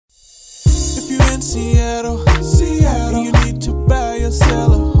in Seattle, and you need to buy or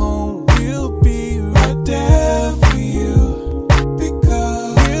sell a home, we'll be right there for you.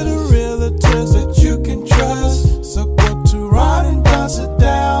 Because we're the realtors that you can trust. So go to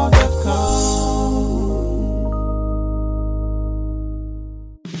ronanddonsitdown.com.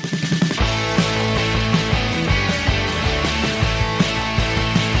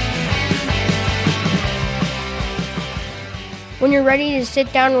 When you're ready to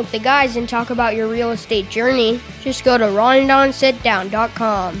sit down with the guys and talk about your real estate journey, just go to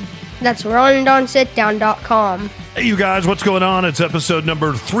ronanddonsitdown.com. That's ronanddonsitdown.com. Hey, you guys, what's going on? It's episode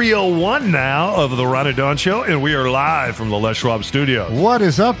number 301 now of the Ron and Don Show, and we are live from the Les Schwab Studios. What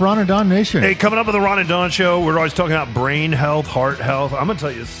is up, Ron and Don Nation? Hey, coming up with the Ron and Don Show, we're always talking about brain health, heart health. I'm going to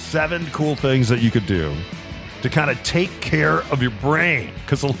tell you 7 cool things that you could do to kind of take care of your brain,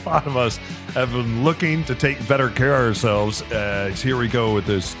 because a lot of us have been looking to take better care of ourselves. Here we go with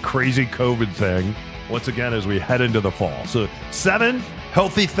this crazy COVID thing, once again, as we head into the fall. So 7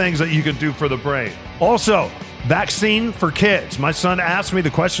 healthy things that you can do for the brain. Also, vaccine for kids. My son asked me the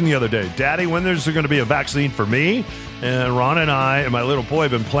question the other day, Daddy, when is there going to be a vaccine for me? And Ron and I and my little boy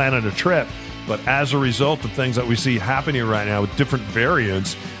have been planning a trip. But as a result of things that we see happening right now with different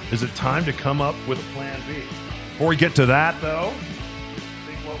variants, is it time to come up with a plan B? Before we get to that, though, I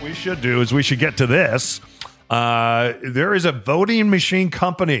think what we should do is we should get to this. There is a voting machine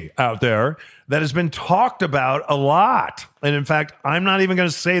company out there that has been talked about a lot. And in fact, I'm not even going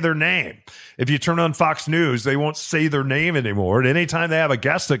to say their name. If you turn on Fox News, they won't say their name anymore. And anytime they have a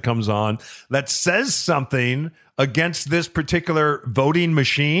guest that comes on that says something against this particular voting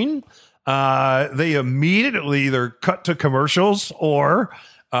machine, they immediately either cut to commercials or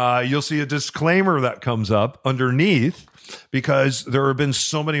you'll see a disclaimer that comes up underneath, because there have been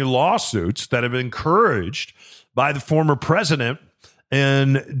so many lawsuits that have been encouraged by the former president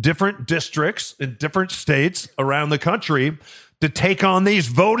in different districts in different states around the country to take on these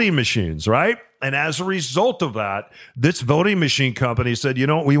voting machines, right? And as a result of that, this voting machine company said, you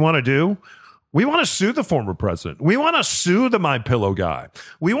know what we want to do? We want to sue the former president. We want to sue the MyPillow guy.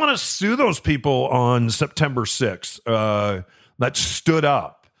 We want to sue those people on September 6th that stood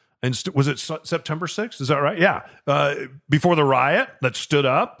up. And was it September 6th? Is that right? Yeah. Before the riot, that stood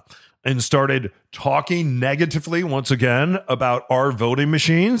up and started talking negatively once again about our voting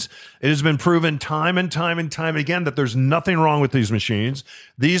machines. It has been proven time and time and time again that there's nothing wrong with these machines.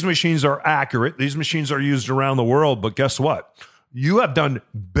 These machines are accurate. These machines are used around the world. But guess what? You have done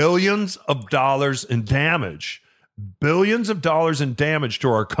billions of dollars in damage. Billions of dollars in damage to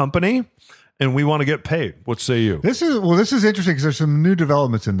our company. And we want to get paid. What say you? This is interesting because there's some new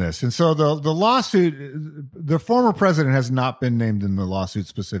developments in this. And so the lawsuit, the former president has not been named in the lawsuit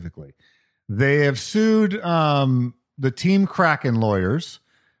specifically. They have sued the Team Kraken lawyers.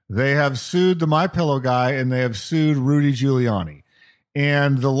 They have sued the MyPillow guy, and they have sued Rudy Giuliani.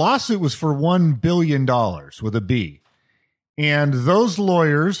 And the lawsuit was for $1 billion with a B. And those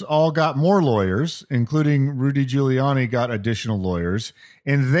lawyers all got more lawyers, including Rudy Giuliani got additional lawyers.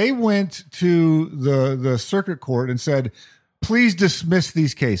 And they went to the circuit court and said, please dismiss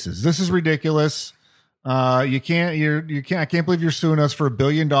these cases. This is ridiculous. I can't believe you're suing us for $1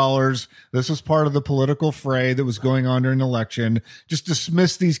 billion. This was part of the political fray that was going on during the election. Just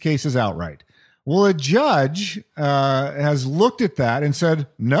dismiss these cases outright. Well, a judge has looked at that and said,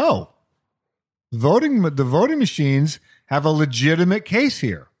 no, the voting machines have a legitimate case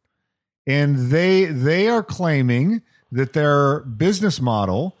here. And they are claiming that their business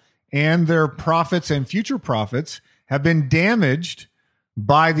model and their profits and future profits have been damaged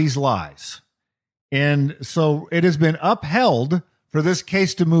by these lies. And so it has been upheld for this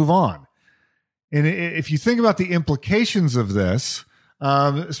case to move on. And if you think about the implications of this,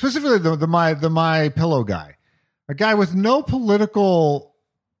 specifically the MyPillow guy, a guy with no political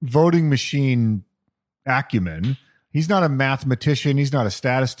voting machine acumen. He's not a mathematician. He's not a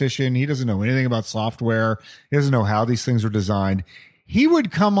statistician. He doesn't know anything about software. He doesn't know how these things are designed. He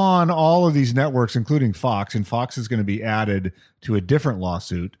would come on all of these networks, including Fox, and Fox is going to be added to a different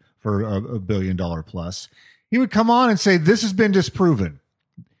lawsuit for $1 billion plus. He would come on and say, this has been disproven.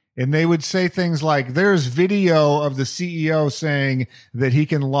 And they would say things like, there's video of the CEO saying that he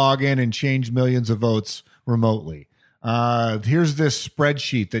can log in and change millions of votes remotely. Here's this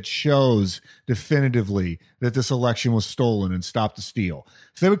spreadsheet that shows definitively that this election was stolen and stop the steal.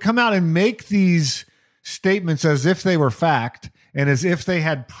 So they would come out and make these statements as if they were fact and as if they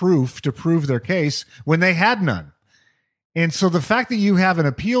had proof to prove their case when they had none. And so the fact that you have an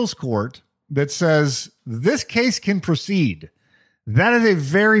appeals court that says this case can proceed, that is a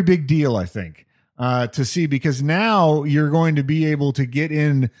very big deal, I think, to see, because now you're going to be able to get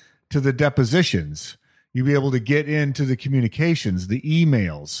in to the depositions. You'd be able to get into the communications, the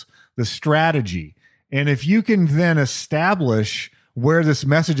emails, the strategy. And if you can then establish where this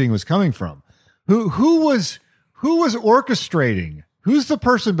messaging was coming from, who was orchestrating, who's the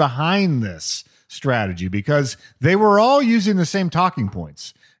person behind this strategy, because they were all using the same talking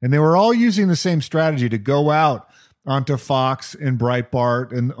points and they were all using the same strategy to go out onto Fox and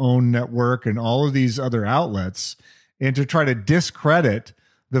Breitbart and OWN Network and all of these other outlets and to try to discredit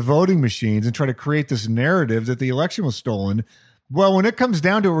the voting machines and try to create this narrative that the election was stolen. Well, when it comes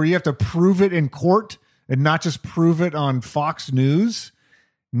down to it where you have to prove it in court and not just prove it on Fox News,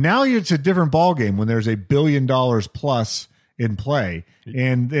 now it's a different ballgame when there's $1 billion plus in play.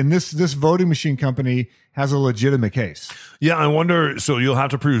 And this voting machine company has a legitimate case. Yeah, I wonder. So you'll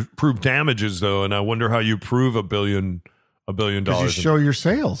have to prove damages, though, and I wonder how you prove $1 billion. You show your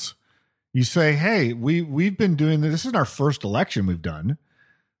sales. You say, "Hey, we've been doing this. This is our first election we've done."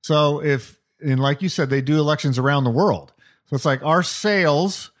 So and like you said, they do elections around the world. So it's like our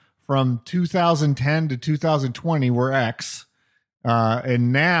sales from 2010 to 2020 were X,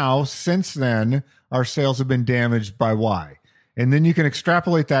 and now since then our sales have been damaged by Y. And then you can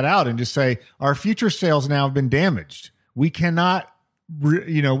extrapolate that out and just say, our future sales now have been damaged. We cannot,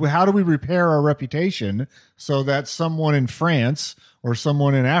 how do we repair our reputation so that someone in France or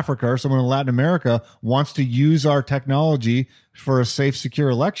someone in Africa or someone in Latin America wants to use our technology for a safe, secure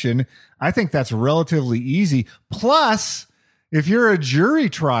election? I think that's relatively easy. Plus, if you're a jury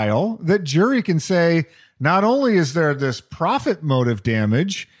trial, that jury can say, not only is there this profit motive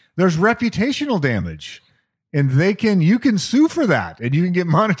damage, there's reputational damage. And you can sue for that, and you can get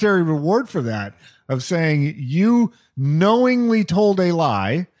monetary reward for that, of saying you knowingly told a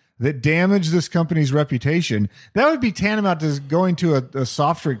lie that damaged this company's reputation. That would be tantamount to going to a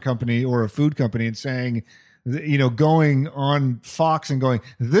soft drink company or a food company and saying, going on Fox and going,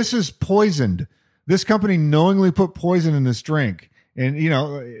 this is poisoned. This company knowingly put poison in this drink. And,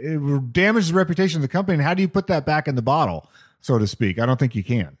 it damaged the reputation of the company. And how do you put that back in the bottle, so to speak? I don't think you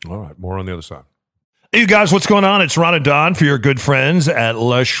can. All right. More on the other side. Hey, you guys, what's going on? It's Ron and Don for your good friends at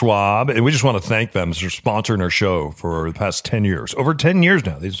Les Schwab. And we just want to thank them for sponsoring our show for the past 10 years. Over 10 years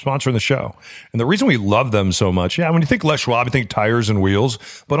now, they've been sponsoring the show. And the reason we love them so much, when you think Les Schwab, you think tires and wheels,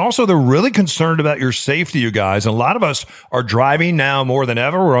 but also they're really concerned about your safety, you guys. And a lot of us are driving now more than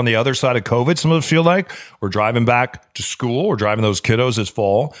ever. We're on the other side of COVID, some of us feel like. We're driving back to school. We're driving those kiddos this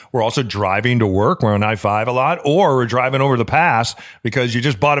fall. We're also driving to work. We're on I-5 a lot. Or we're driving over the pass because you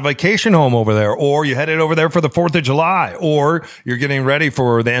just bought a vacation home over there. Or you headed over there for the 4th of July, or you're getting ready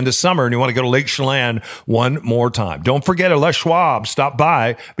for the end of summer and you want to go to Lake Chelan one more time. Don't forget, at Les Schwab, stop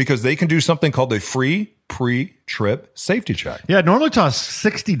by because they can do something called a free pre-trip safety check. Yeah, it normally costs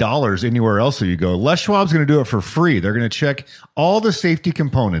 $60 anywhere else that you go. Les Schwab's going to do it for free. They're going to check all the safety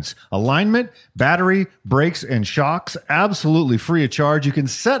components, alignment, battery, brakes, and shocks, absolutely free of charge. You can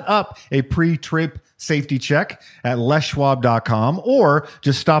set up a pre-trip safety check at leschwab.com or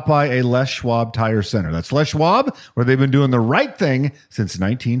just stop by a Les Schwab Tire Center. That's Les Schwab, where they've been doing the right thing since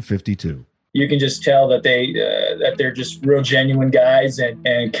 1952. You can just tell that they're just real genuine guys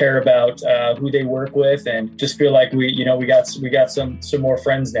and care about who they work with, and just feel like we got some more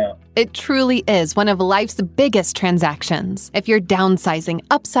friends now. It truly is one of life's biggest transactions. If you're downsizing,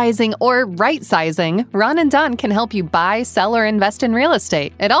 upsizing, or right-sizing, Ron and Don can help you buy, sell, or invest in real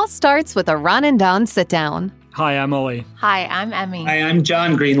estate. It all starts with a Ron and Don sit-down. Hi, I'm Ollie. Hi, I'm Emmy. Hi, I'm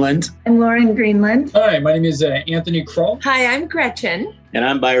John Greenland. I'm Lauren Greenland. Hi, my name is Anthony Kroll. Hi, I'm Gretchen. And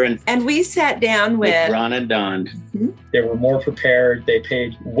I'm Byron. And we sat down with Ron and Don. Mm-hmm. They were more prepared. They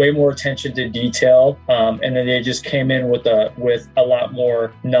paid way more attention to detail, and then they just came in with a lot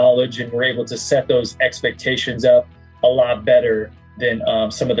more knowledge, and were able to set those expectations up a lot better than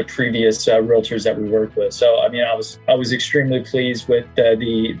some of the previous realtors that we worked with. So, I was extremely pleased with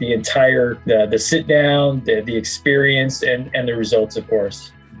the entire sit down, the experience, and the results, of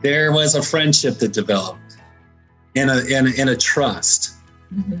course. There was a friendship that developed, and a trust.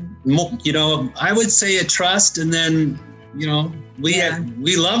 Mm-hmm. I would say a trust, and then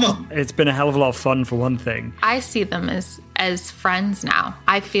we love them. It's been a hell of a lot of fun, for one thing. I see them as friends now.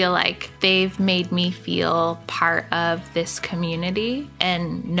 I feel like they've made me feel part of this community,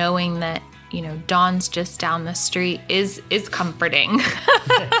 and knowing that Dawn's just down the street is comforting.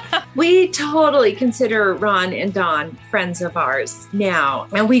 We totally consider Ron and Dawn friends of ours now,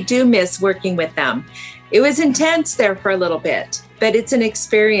 and we do miss working with them. It was intense there for a little bit, but it's an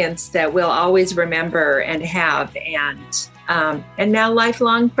experience that we'll always remember and have, and now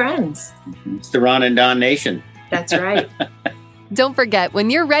lifelong friends. It's the Ron and Don Nation. That's right. Don't forget, when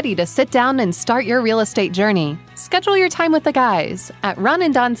you're ready to sit down and start your real estate journey, Schedule your time with the guys at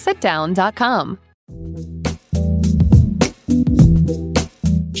ronanddonsitdown.com.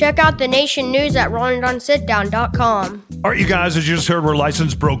 Check out the nation news at ronanddonsitdown.com. All right, you guys, as you just heard, we're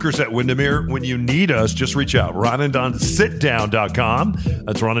licensed brokers at Windermere. When you need us, just reach out. ronanddonsitdown.com.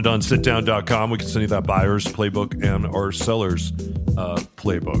 That's ronanddonsitdown.com. We can send you that buyer's playbook and our seller's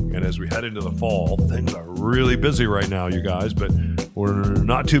playbook. And as we head into the fall, things are really busy right now, you guys, but we're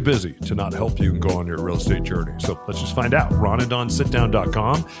not too busy to not help you go on your real estate journey. So let's just find out.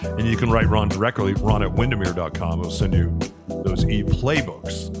 ronanddonsitdown.com. And you can write Ron directly, ron@windermere.com. We'll send you those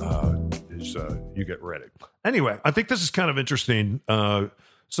e-playbooks as you get ready. Anyway, I think this is kind of interesting.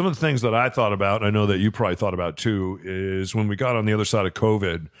 Some of the things that I thought about, and I know that you probably thought about too, is when we got on the other side of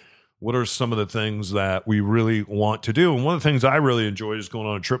COVID, what are some of the things that we really want to do? And one of the things I really enjoyed is going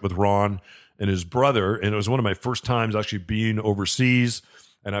on a trip with Ron and his brother. And it was one of my first times actually being overseas.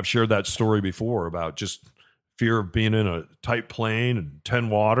 And I've shared that story before about just fear of being in a tight plane and 10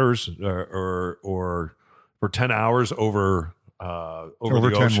 waters or for 10 hours over the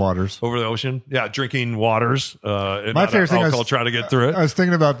 10 ocean, waters over the ocean. Yeah, drinking waters. And my favorite thing, I'll try to get through it. I was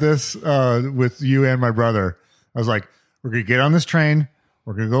thinking about this with you and my brother. I was like, we're going to get on this train.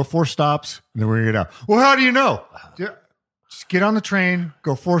 We're going to go 4 stops, and then we're going to get out. Well, how do you know? Just get on the train,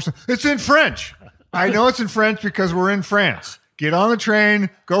 go 4 stops. It's in French. I know it's in French because we're in France. Get on the train,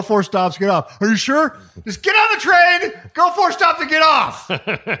 go 4 stops, get off. Are you sure? Just get on the train, go 4 stops and get off.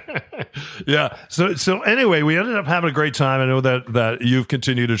 Yeah. So anyway, we ended up having a great time. I know that you've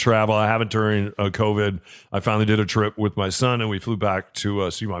continued to travel. I haven't during COVID. I finally did a trip with my son, and we flew back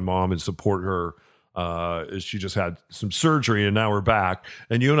to see my mom and support her. She just had some surgery, and now we're back.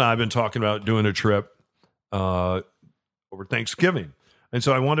 And you and I have been talking about doing a trip over Thanksgiving. And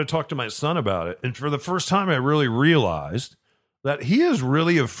so I wanted to talk to my son about it. And for the first time, I really realized that he is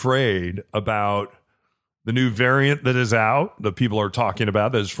really afraid about the new variant that is out, that people are talking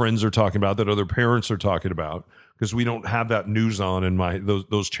about, that his friends are talking about, that other parents are talking about, because we don't have that news on in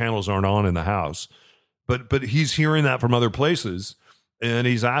those channels aren't on in the house. But he's hearing that from other places. And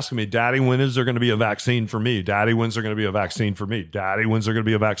he's asking me, Daddy, when is there going to be a vaccine for me? Daddy, when's there going to be a vaccine for me? Daddy, when's there going to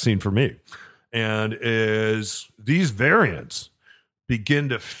be a vaccine for me? And as these variants begin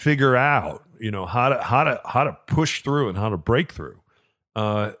to figure out, how to push through and how to break through,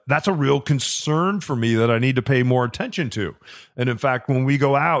 that's a real concern for me that I need to pay more attention to. And in fact, when we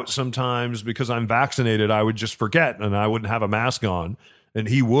go out, sometimes because I'm vaccinated, I would just forget and I wouldn't have a mask on, and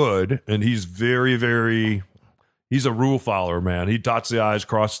he would. And he's very, very. He's a rule follower, man. He dots the I's,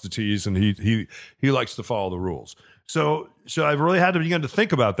 crosses the T's, and he likes to follow the rules. So I've really had to begin to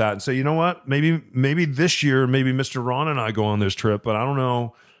think about that and say, you know what? Maybe this year, maybe Mr. Ron and I go on this trip, but I don't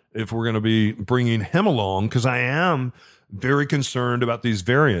know if we're going to be bringing him along, because I am very concerned about these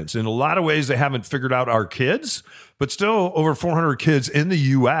variants. In a lot of ways, they haven't figured out our kids, but still over 400 kids in the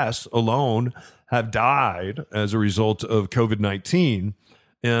U.S. alone have died as a result of COVID-19.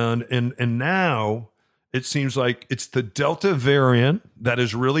 And now it seems like it's the Delta variant that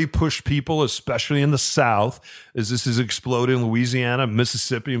has really pushed people, especially in the South, as this has exploded in Louisiana,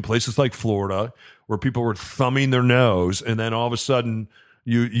 Mississippi, and places like Florida, where people were thumbing their nose. And then all of a sudden,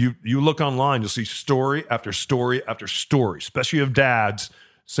 you look online, you'll see story after story after story, especially of dads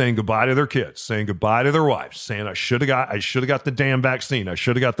saying goodbye to their kids, saying goodbye to their wives, saying, I should have got the damn vaccine. I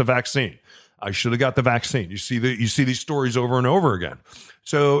should have got the vaccine. I should have got the vaccine. You see these stories over and over again.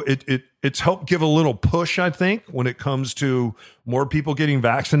 So it's helped give a little push, I think, when it comes to more people getting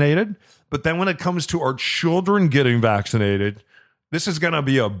vaccinated. But then when it comes to our children getting vaccinated, this is going to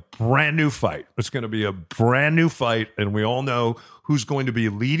be a brand new fight. It's going to be a brand new fight, and we all know who's going to be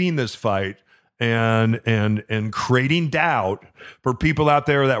leading this fight and creating doubt for people out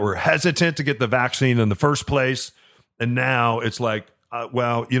there that were hesitant to get the vaccine in the first place. And now it's like,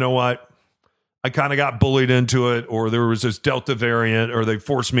 well, you know what? I kind of got bullied into it, or there was this Delta variant, or they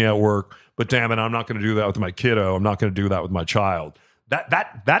forced me at work, but damn it, I'm not going to do that with my kiddo. I'm not going to do that with my child.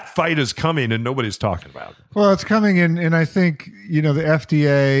 That fight is coming, and nobody's talking about it. Well, it's coming in, and I think, the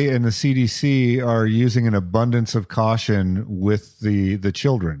FDA and the CDC are using an abundance of caution with the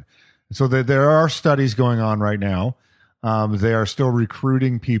children. So there are studies going on right now. They are still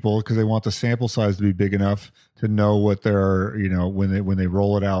recruiting people because they want the sample size to be big enough to know what they're, when they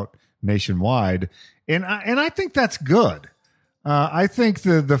roll it out nationwide. And I think that's good. I think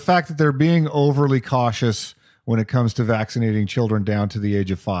the fact that they're being overly cautious when it comes to vaccinating children down to the age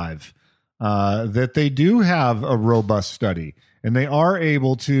of 5, that they do have a robust study, and they are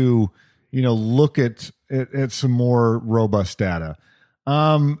able to, look at some more robust data.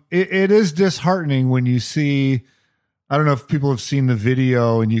 It is disheartening when you see I don't know if people have seen the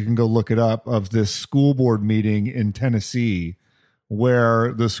video, and you can go look it up, of this school board meeting in Tennessee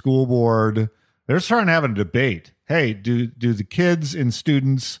where the school board, they're starting to have a debate. Hey, do the kids and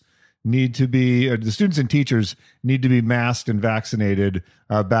students need to be, the students and teachers need to be masked and vaccinated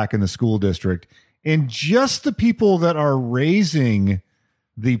back in the school district? And just the people that are raising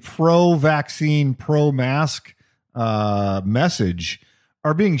the pro-vaccine, pro-mask message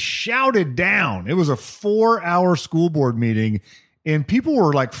are being shouted down. It was a 4-hour school board meeting, and people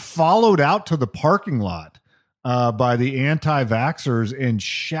were like followed out to the parking lot by the anti-vaxxers and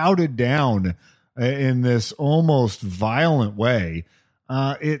shouted down in this almost violent way.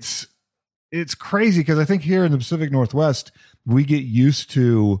 It's crazy, because I think here in the Pacific Northwest, we get used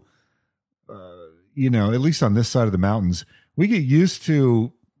to, at least on this side of the mountains, we get used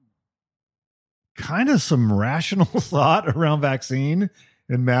to kind of some rational thought around vaccine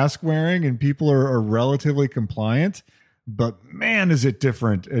and mask wearing, and people are relatively compliant. But man, is it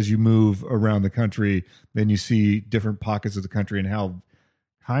different as you move around the country. Then you see different pockets of the country and how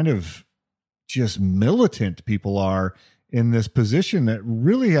kind of just militant people are in this position that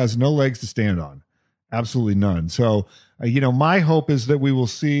really has no legs to stand on. Absolutely none. So, my hope is that we will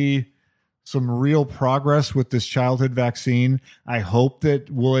see some real progress with this childhood vaccine. I hope that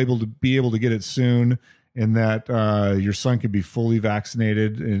we'll be able to get it soon, and that your son could be fully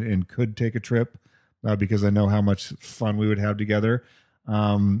vaccinated and could take a trip, because I know how much fun we would have together.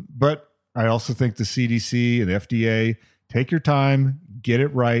 But I also think the CDC and the FDA, take your time, get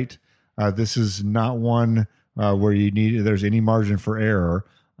it right. This is not one where there's any margin for error.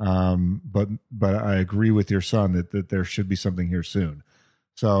 But I agree with your son that there should be something here soon.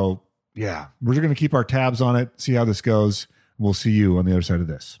 So yeah, we're going to keep our tabs on it, see how this goes. We'll see you on the other side of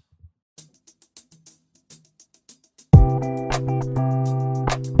this.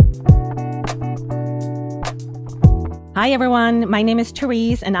 Hi everyone, my name is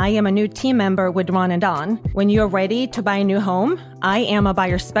Therese and I am a new team member with Ron and Don. When you're ready to buy a new home, I am a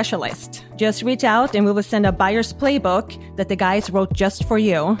buyer specialist. Just reach out and we will send a buyer's playbook that the guys wrote just for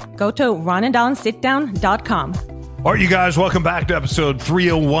you. Go to ronanddonsitdown.com. All right, you guys, welcome back to episode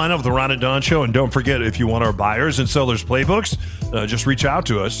 301 of the Ron and Don Show. And don't forget, if you want our buyers and sellers playbooks, just reach out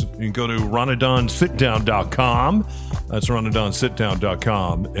to us. You can go to ronanddonsitdown.com. That's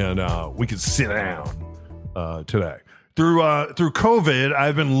ronanddonsitdown.com. And we can sit down today. Through COVID,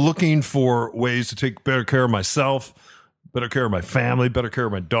 I've been looking for ways to take better care of myself, better care of my family, better care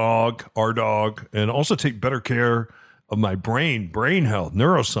of my dog, our dog, and also take better care of my brain health,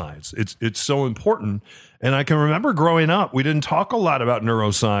 neuroscience. It's so important. And I can remember growing up, we didn't talk a lot about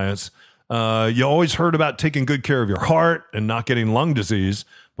neuroscience. You always heard about taking good care of your heart and not getting lung disease,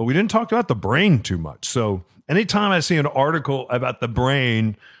 but we didn't talk about the brain too much. So anytime I see an article about the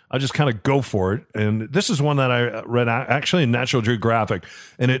brain, I just kind of go for it. And this is one that I read actually in National Geographic,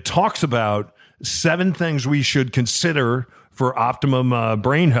 and it talks about 7 things we should consider for optimum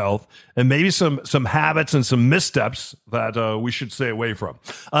brain health, and maybe some habits and some missteps that we should stay away from.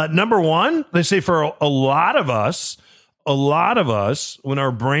 Number 1, they say for a lot of us, when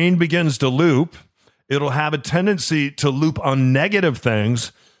our brain begins to loop, it'll have a tendency to loop on negative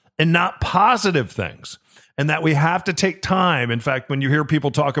things and not positive things. And that we have to take time. In fact, when you hear people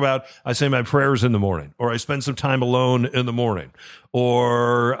talk about, I say my prayers in the morning, or I spend some time alone in the morning,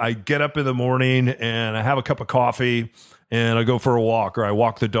 or I get up in the morning and I have a cup of coffee and I go for a walk, or I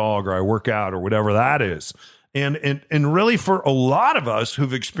walk the dog, or I work out, or whatever that is. And really, for a lot of us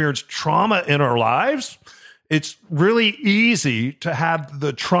who've experienced trauma in our lives, it's really easy to have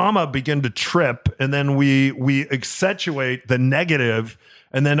the trauma begin to trip, and then we accentuate the negative,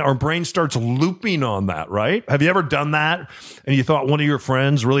 and then our brain starts looping on that, right? Have you ever done that? And you thought one of your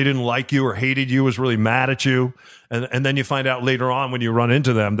friends really didn't like you or hated you, was really mad at you. And then you find out later on when you run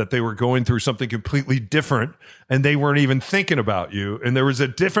into them that they were going through something completely different and they weren't even thinking about you. And there was a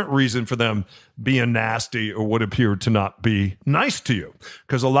different reason for them being nasty or what appeared to not be nice to you.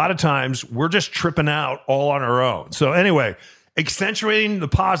 Because a lot of times we're just tripping out all on our own. So anyway, accentuating the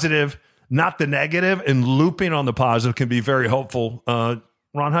positive, not the negative, and looping on the positive can be very helpful.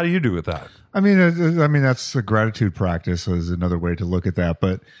 Ron, how do you do with that? I mean, that's a gratitude practice is another way to look at that.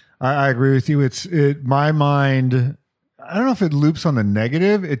 But I agree with you. My mind, I don't know if it loops on the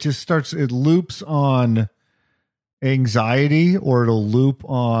negative. It loops on anxiety, or it'll loop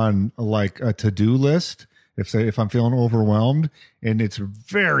on like a to-do list. If I'm feeling overwhelmed, and it's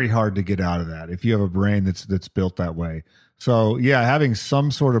very hard to get out of that if you have a brain that's built that way. So yeah, having some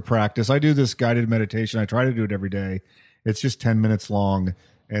sort of practice. I do this guided meditation. I try to do it every day. It's just 10 minutes long,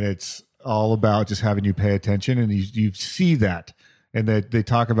 and it's all about just having you pay attention, and you see that, and that they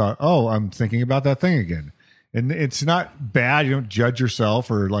talk about, oh, I'm thinking about that thing again. And it's not bad. You don't judge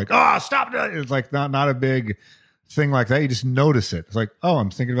yourself or like, oh, stop. It's like not a big thing like that. You just notice it. It's like, oh, I'm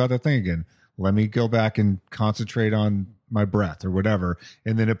thinking about that thing again. Let me go back and concentrate on my breath or whatever.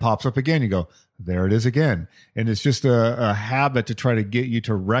 And then it pops up again. You go, there it is again. And it's just a habit to try to get you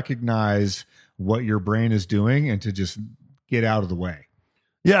to recognize what your brain is doing and to just get out of the way.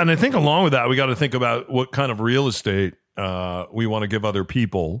 Yeah. And I think along with that, we got to think about what kind of real estate we want to give other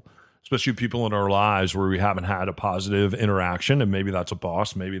people, especially people in our lives where we haven't had a positive interaction. And maybe that's a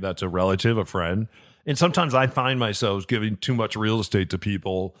boss, maybe that's a relative, a friend. And sometimes I find myself giving too much real estate to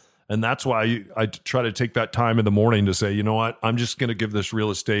people. And that's why I try to take that time in the morning to say, you know what, I'm just going to give this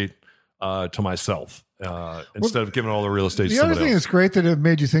real estate to myself instead of giving all the real estate to somebody else. The other thing that's great that it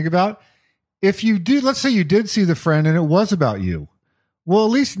made you think about, if you do, let's say you did see the friend and it was about you. Well,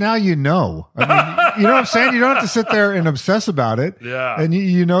 at least now you know. I mean, you know what I'm saying? You don't have to sit there and obsess about it. Yeah. And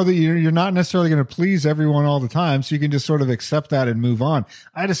you know that you're not necessarily going to please everyone all the time. So you can just sort of accept that and move on.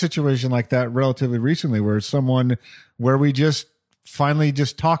 I had a situation like that relatively recently where we just finally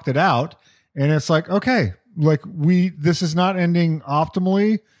just talked it out. And it's like, okay, like this is not ending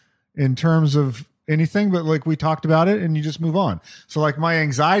optimally in terms of anything, but like we talked about it and you just move on. So like my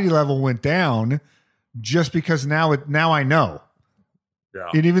anxiety level went down just because now I know. Yeah.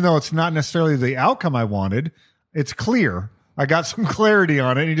 And even though it's not necessarily the outcome I wanted, it's clear. I got some clarity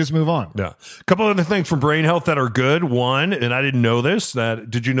on it and you just move on. Yeah. A couple other things from brain health that are good. One, and I didn't know this,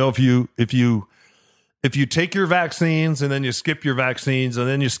 did you know if you take your vaccines and then you skip your vaccines and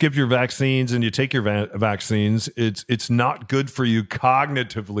then you skip your vaccines and you take your vaccines, it's not good for you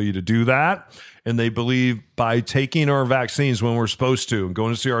cognitively to do that. And they believe by taking our vaccines when we're supposed to and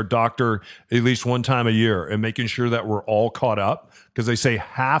going to see our doctor at least one time a year and making sure that we're all caught up, because they say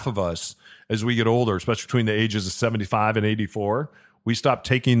half of us as we get older, especially between the ages of 75 and 84, we stop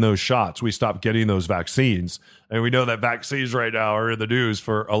taking those shots. We stop getting those vaccines. And we know that vaccines right now are in the news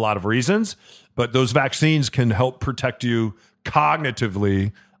for a lot of reasons, but those vaccines can help protect you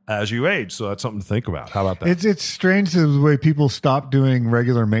cognitively as you age. So that's something to think about. How about that? It's strange the way people stop doing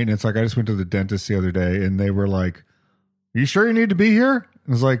regular maintenance. Like I just went to the dentist the other day and they were like, "Are you sure you need to be here?"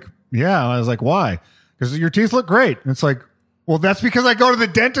 I was like, "Yeah." I was like, "Why?" "Because your teeth look great." And it's like, well, that's because I go to the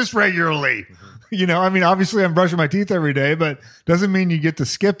dentist regularly. You know, I mean, obviously I'm brushing my teeth every day, but doesn't mean you get to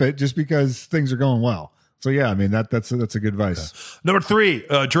skip it just because things are going well. So yeah, I mean, that's a good advice. Okay. Number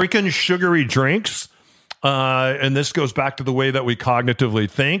 3, drinking sugary drinks. And this goes back to the way that we cognitively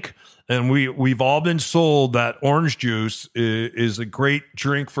think. And we've all been sold that orange juice is a great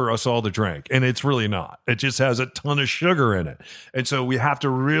drink for us all to drink. And it's really not. It just has a ton of sugar in it. And so we have to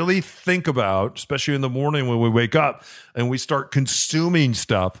really think about, especially in the morning when we wake up and we start consuming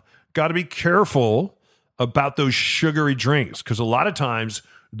stuff, got to be careful about those sugary drinks. Because a lot of times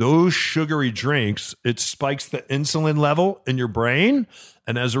those sugary drinks, it spikes the insulin level in your brain.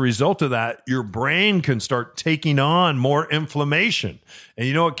 And as a result of that, your brain can start taking on more inflammation. And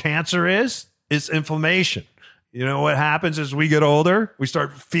you know what cancer is? It's inflammation. You know what happens as we get older? We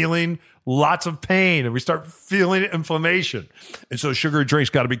start feeling lots of pain and we start feeling inflammation. And so sugary drinks,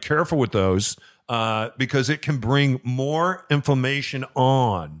 got to be careful with those because it can bring more inflammation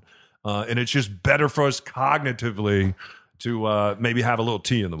on. And it's just better for us cognitively to maybe have a little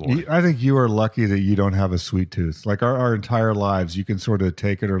tea in the morning. I think you are lucky that you don't have a sweet tooth. Like our entire lives, you can sort of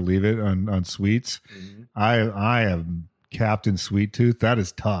take it or leave it on sweets. Mm-hmm. I am Captain Sweet Tooth. That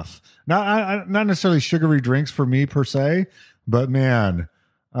is tough. Not necessarily sugary drinks for me per se, but man,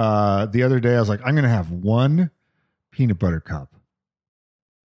 the other day I was like, I'm going to have one peanut butter cup.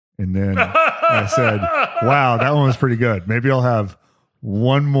 And then I said, wow, that one was pretty good. Maybe I'll have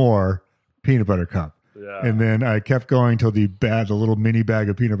one more peanut butter cup. Yeah. And then I kept going till the little mini bag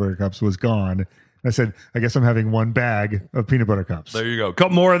of peanut butter cups was gone. I said, I guess I'm having one bag of peanut butter cups. There you go. A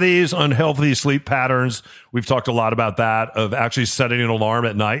couple more of these unhealthy sleep patterns. We've talked a lot about that, of actually setting an alarm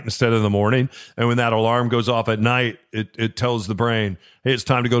at night instead of in the morning. And when that alarm goes off at night, it tells the brain, hey, it's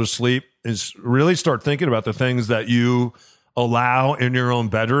time to go to sleep. Is really start thinking about the things that you allow in your own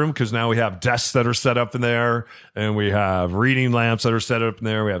bedroom, because now we have desks that are set up in there and we have reading lamps that are set up in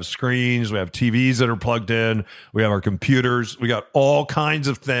there. We have screens, we have TVs that are plugged in, we have our computers, we got all kinds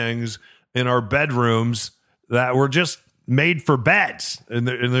of things in our bedrooms that were just made for beds. And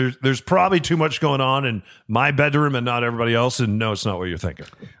there's probably too much going on in my bedroom and not everybody else. And no, it's not what you're thinking.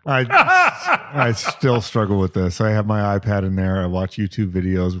 I still struggle with this. I have my iPad in there. I watch YouTube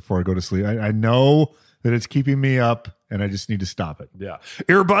videos before I go to sleep. I know that it's keeping me up and I just need to stop it. Yeah.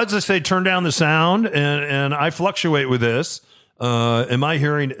 Earbuds, I say turn down the sound, and I fluctuate with this. And my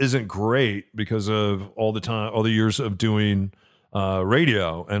hearing isn't great because of all the years of doing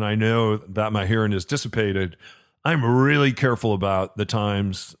radio, and I know that my hearing is dissipated, I'm really careful about the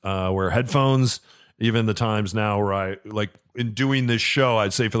times where headphones, even the times now where I, like in doing this show,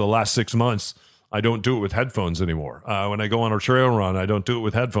 I'd say for the last 6 months, I don't do it with headphones anymore. When I go on a trail run, I don't do it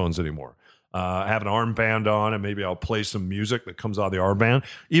with headphones anymore. I have an armband on, and maybe I'll play some music that comes out of the armband.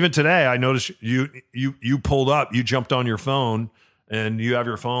 Even today, I noticed you pulled up, you jumped on your phone, and you have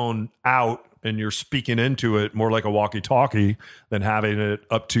your phone out, and you're speaking into it more like a walkie-talkie than having it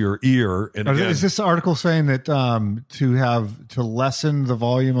up to your ear. And again, is this article saying that to lessen the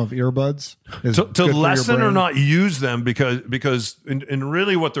volume of earbuds? To lessen or not use them because and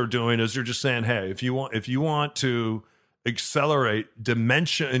really what they're doing is they're just saying, hey, if you want to accelerate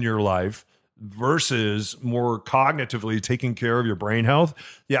dementia in your life versus more cognitively taking care of your brain health,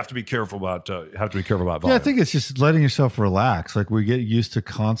 you have to be careful about volume. Yeah, I think it's just letting yourself relax. Like we get used to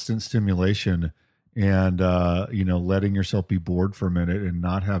constant stimulation, and letting yourself be bored for a minute and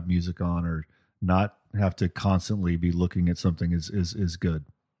not have music on or not have to constantly be looking at something is good.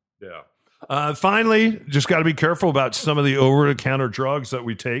 Yeah. Finally, just got to be careful about some of the over-the-counter drugs that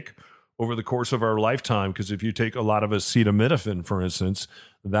we take over the course of our lifetime, because if you take a lot of acetaminophen, for instance,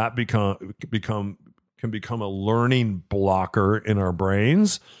 that can become a learning blocker in our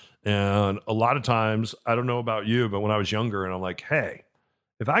brains. And a lot of times, I don't know about you, but when I was younger and I'm like, hey,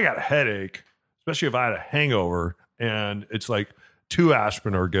 if I got a headache, especially if I had a hangover, and it's like 2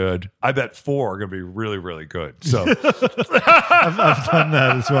 aspirin are good, I bet 4 are going to be really, really good. So I've done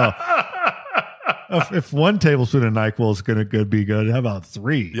that as well. If 1 tablespoon of NyQuil is going to be good, how about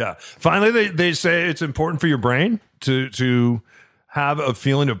 3? Yeah. Finally, they say it's important for your brain to have a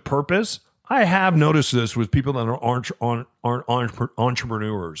feeling of purpose. I have noticed this with people that aren't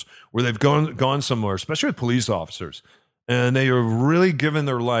entrepreneurs, where they've gone somewhere, especially with police officers, and they have really given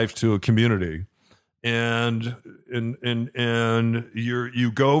their life to a community, and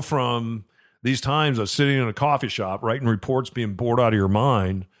you go from these times of sitting in a coffee shop writing reports, being bored out of your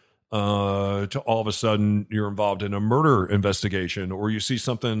mind, to all of a sudden you're involved in a murder investigation, or you see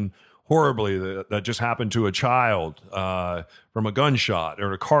something horribly that just happened to a child from a gunshot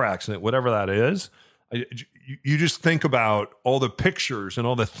or a car accident, whatever that is. You just think about all the pictures and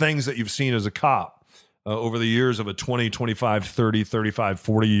all the things that you've seen as a cop over the years of a 20, 25, 30, 35,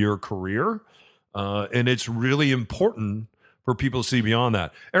 40-year career. And it's really important for people to see beyond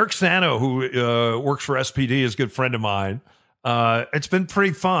that. Eric Sano, who works for SPD, is a good friend of mine. It's been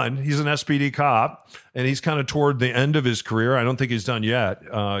pretty fun. He's an SPD cop, and he's kind of toward the end of his career. I don't think he's done yet.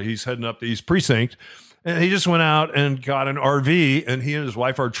 He's heading up the East Precinct, and he just went out and got an RV, and he and his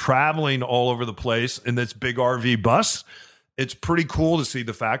wife are traveling all over the place in this big RV bus. It's pretty cool to see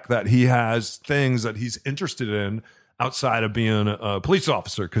the fact that he has things that he's interested in outside of being a police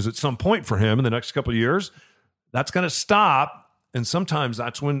officer, because at some point for him in the next couple of years, that's going to stop. And sometimes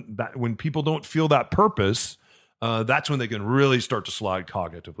that's when people don't feel that purpose, that's when they can really start to slide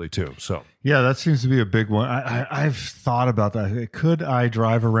cognitively too. So yeah, that seems to be a big one. I've thought about that. Could I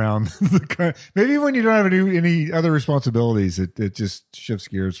drive around the car? Maybe when you don't have any other responsibilities, it just shifts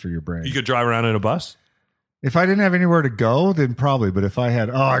gears for your brain. You could drive around in a bus? If I didn't have anywhere to go, then probably. But if I had,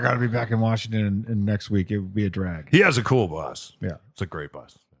 I got to be back in Washington and next week, it would be a drag. He has a cool bus. Yeah. It's a great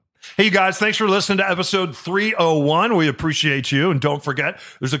bus. Hey, you guys, thanks for listening to episode 301. We appreciate you. And don't forget,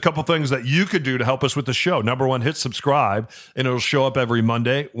 there's a couple things that you could do to help us with the show. Number one, hit subscribe, and it'll show up every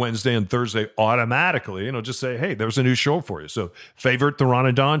Monday, Wednesday, and Thursday automatically. And it'll just say, hey, there's a new show for you. So favorite The Ron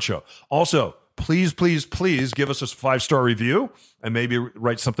and Don Show. Also, please, please, please give us a 5-star review and maybe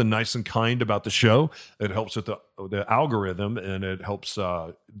write something nice and kind about the show. It helps with the algorithm, and it helps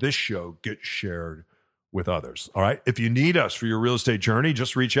this show get shared with others. All right. If you need us for your real estate journey,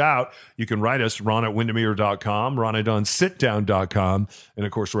 just reach out. You can write us, ron@windermere.com, ron@donsitdown.com. And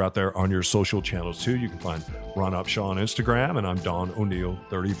of course, we're out there on your social channels too. You can find Ron Upshaw on Instagram, and I'm Don O'Neill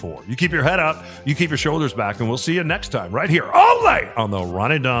 34. You keep your head up, you keep your shoulders back, and we'll see you next time right here only on the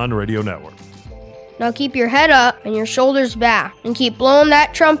Ron and Don Radio Network. Now keep your head up and your shoulders back, and keep blowing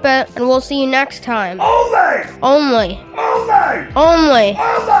that trumpet, and we'll see you next time. Only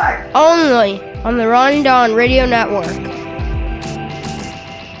on the Ron and Don Radio Network.